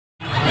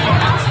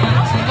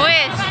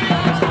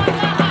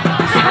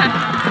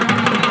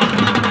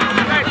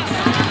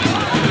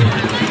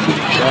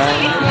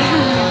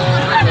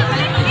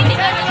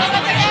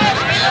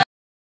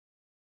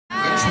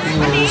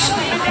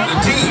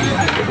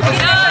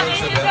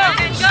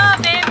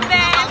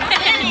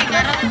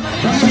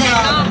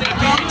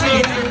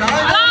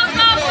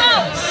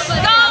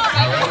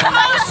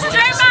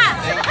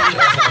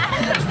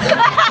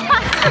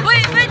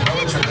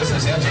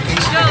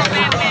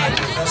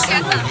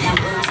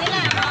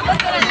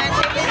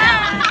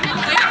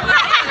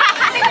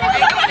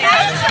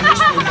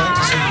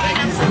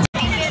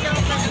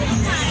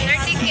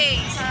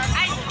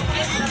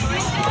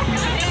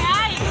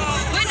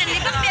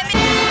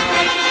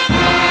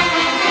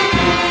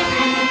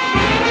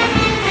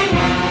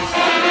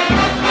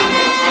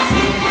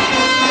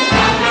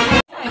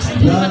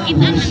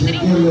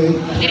circulate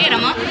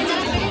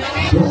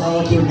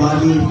throughout your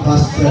body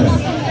faster,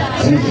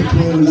 and it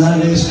will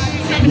nourish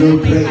your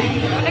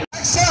brain.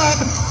 Next up,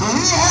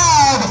 we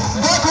have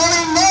the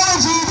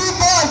Culinology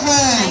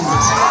Department.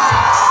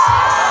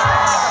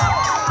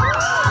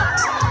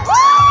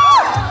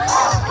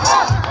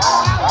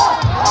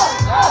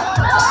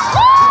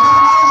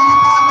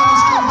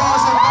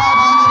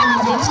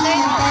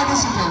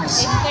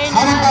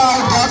 Headed by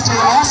Dr.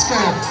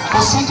 Oscar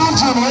Posico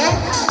Jr.,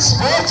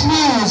 Sports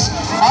News,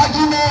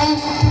 Argume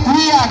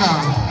Rihanna,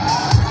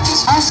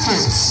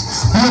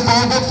 Oscars,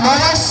 Leopoldo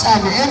Flores,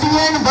 and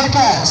Adrian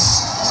Berkas.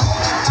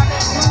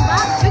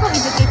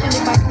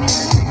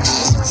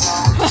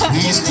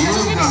 Please give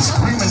the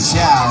scream and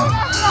shout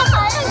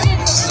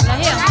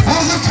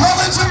for the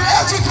College of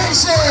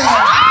Education!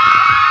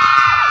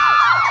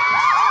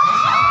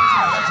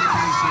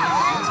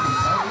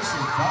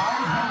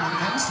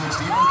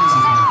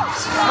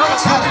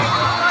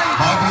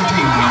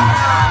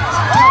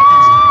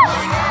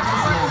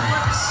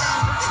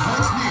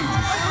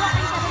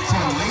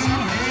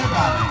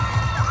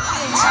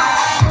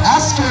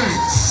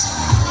 Oscars,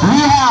 we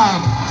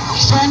have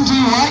Shanji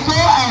Waiko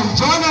and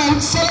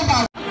Jonah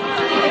Silva.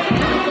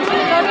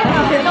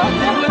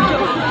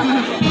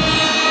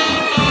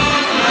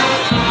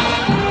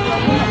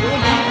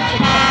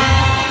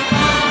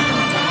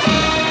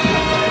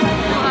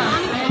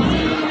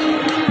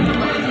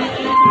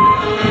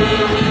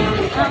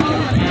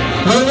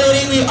 While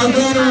waiting, we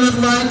again would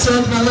like to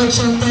acknowledge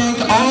and thank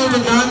all the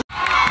non-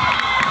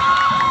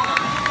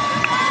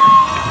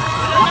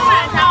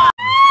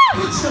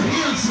 Put your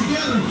hands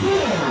together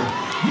for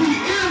the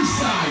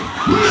Inside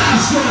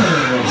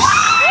Blasters!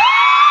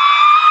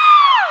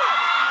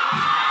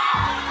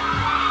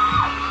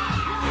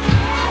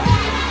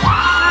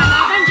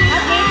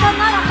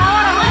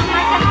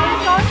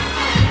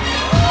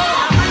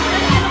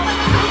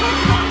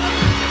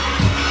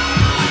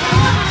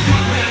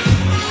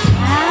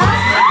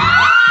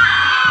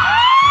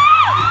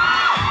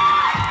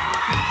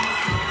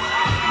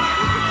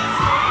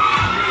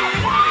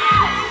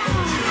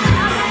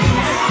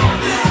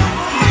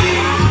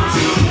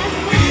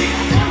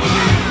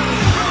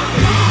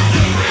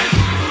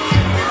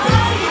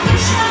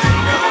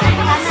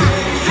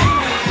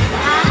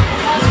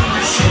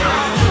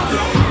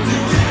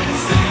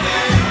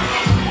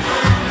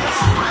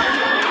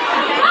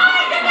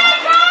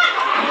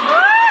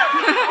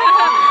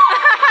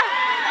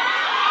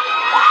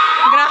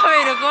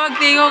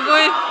 Tingog ko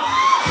eh.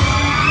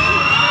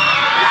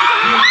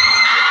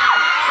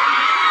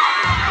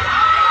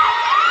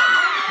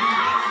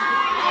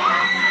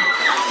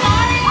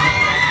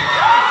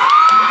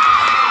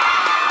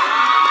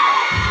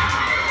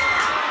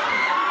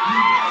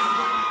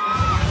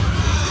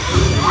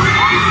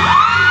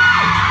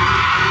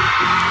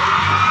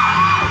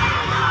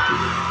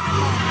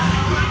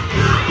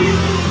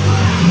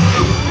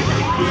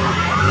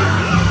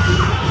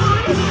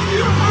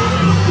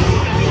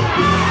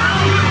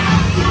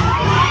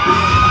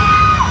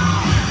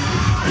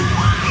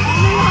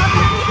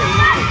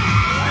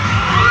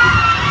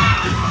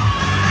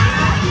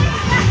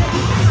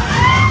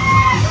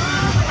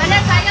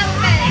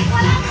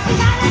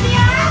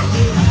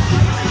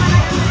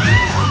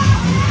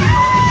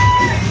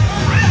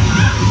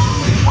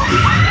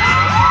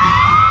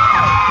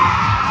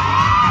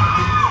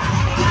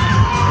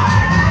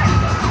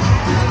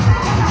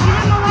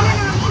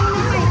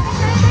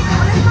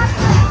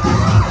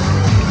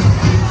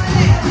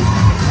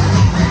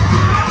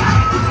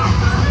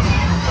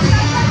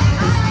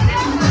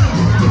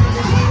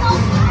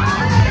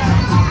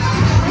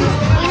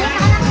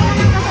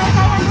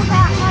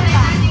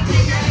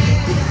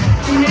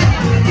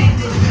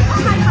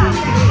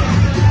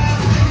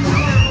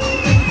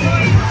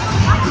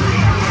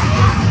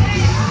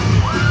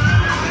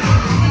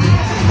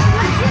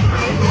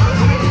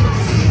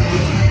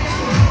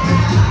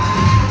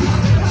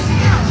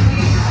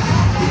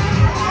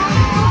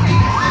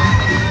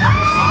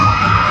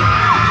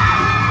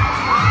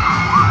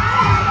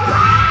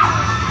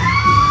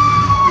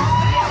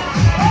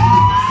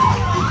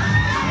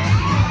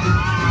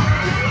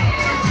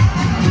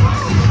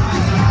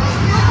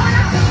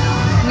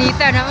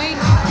 Nita na uy.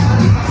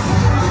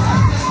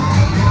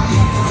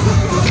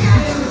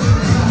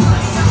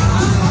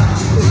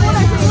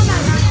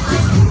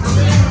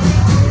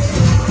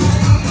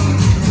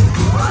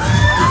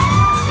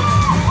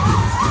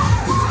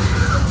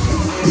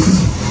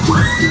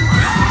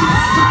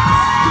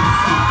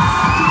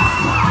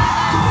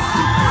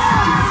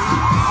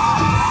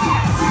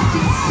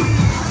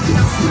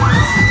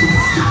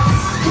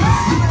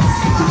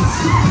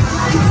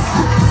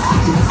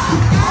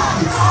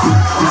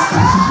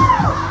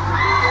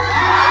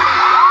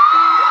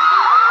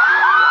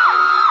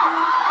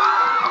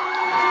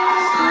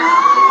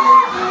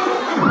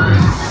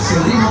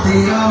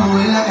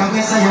 En la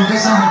cabeza y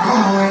empezamos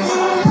como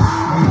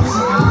es.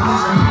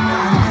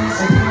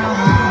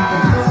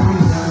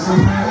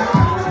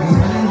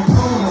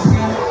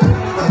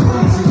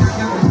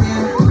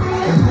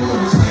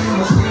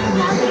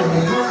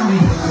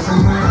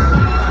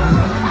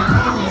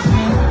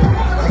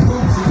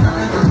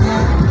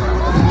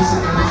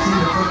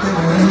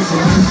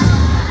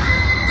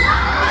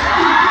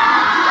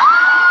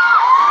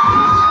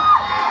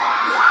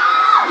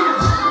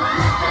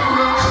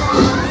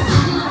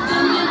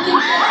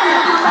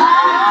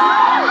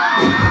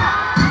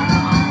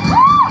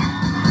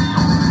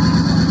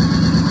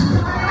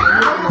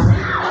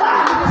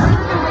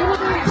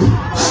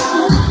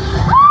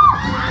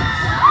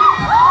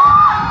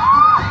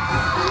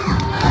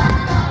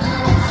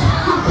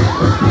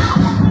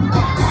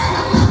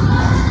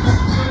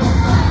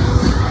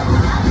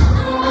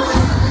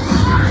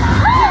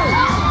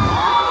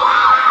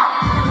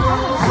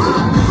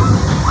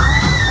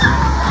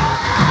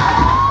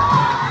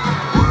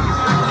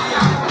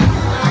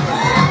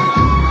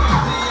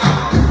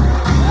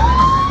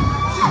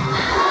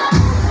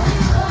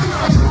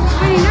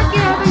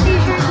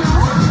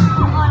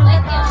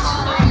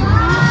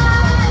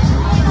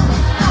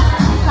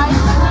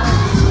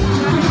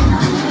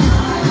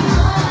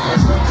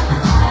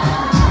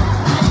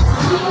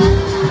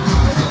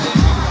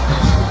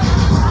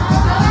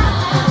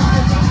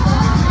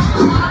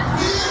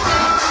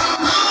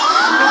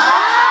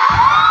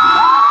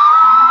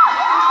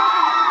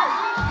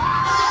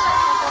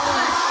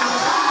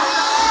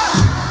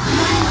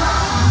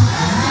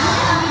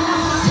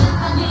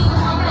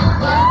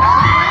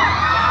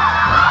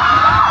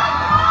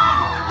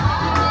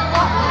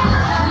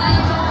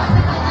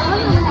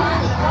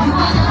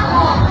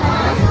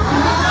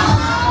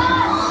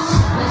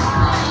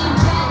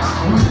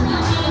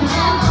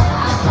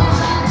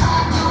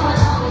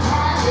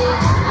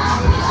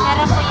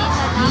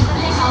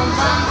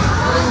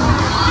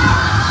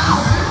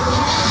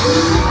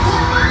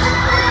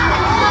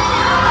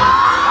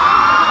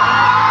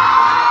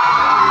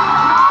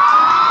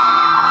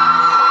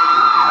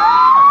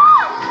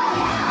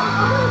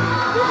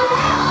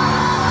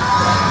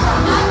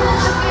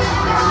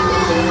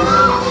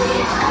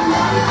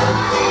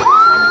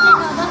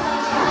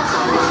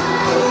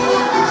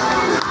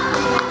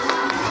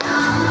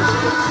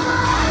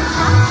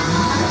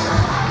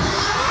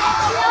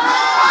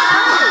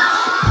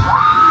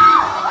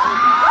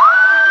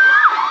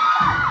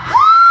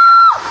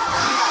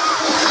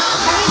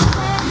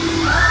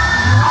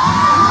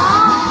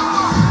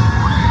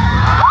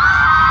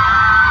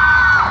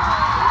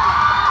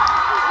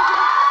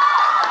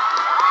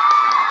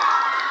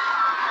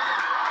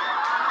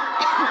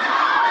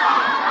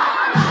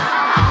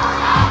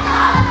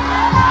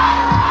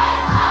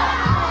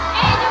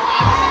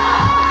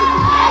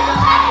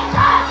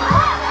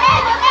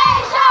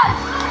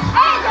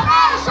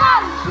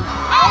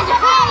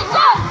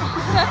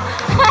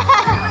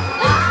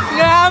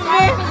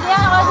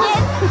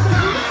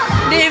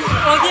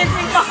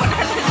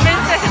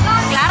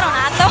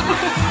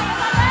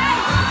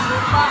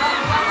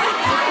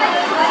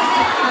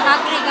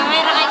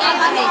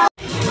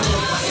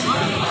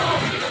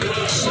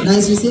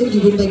 Nice receive,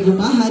 given by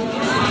Gumahat.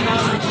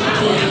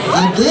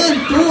 Again,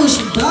 push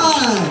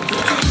back.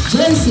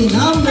 Jersey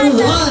number 1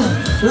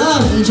 from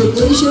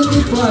Education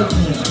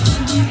Department.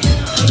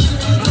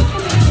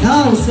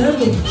 Now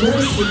serving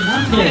jersey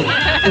number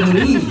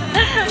 3.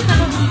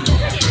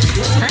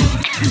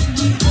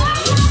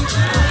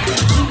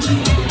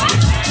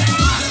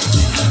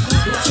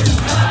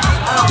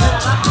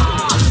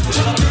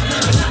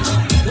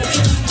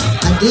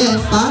 Again,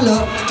 palo.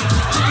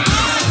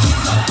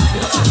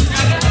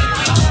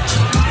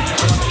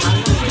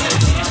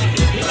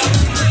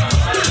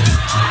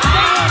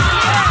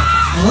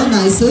 Oh,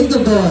 nice save the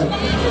ball.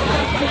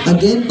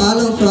 Again,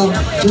 palo from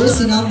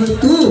jersey number 2.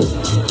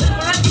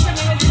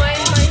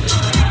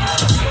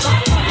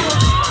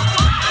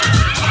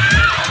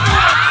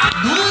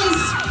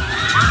 Nice.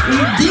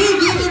 Indeed,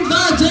 given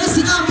by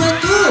jersey number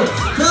 2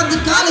 from the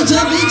College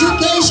of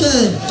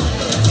Education.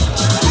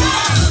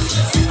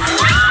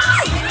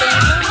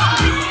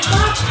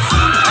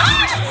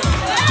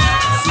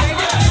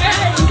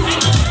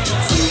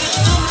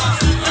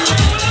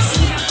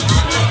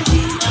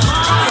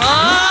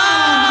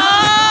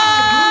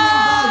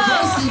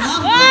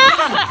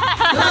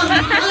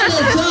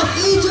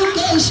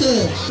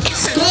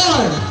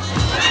 Score!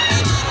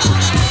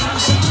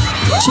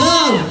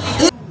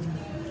 12!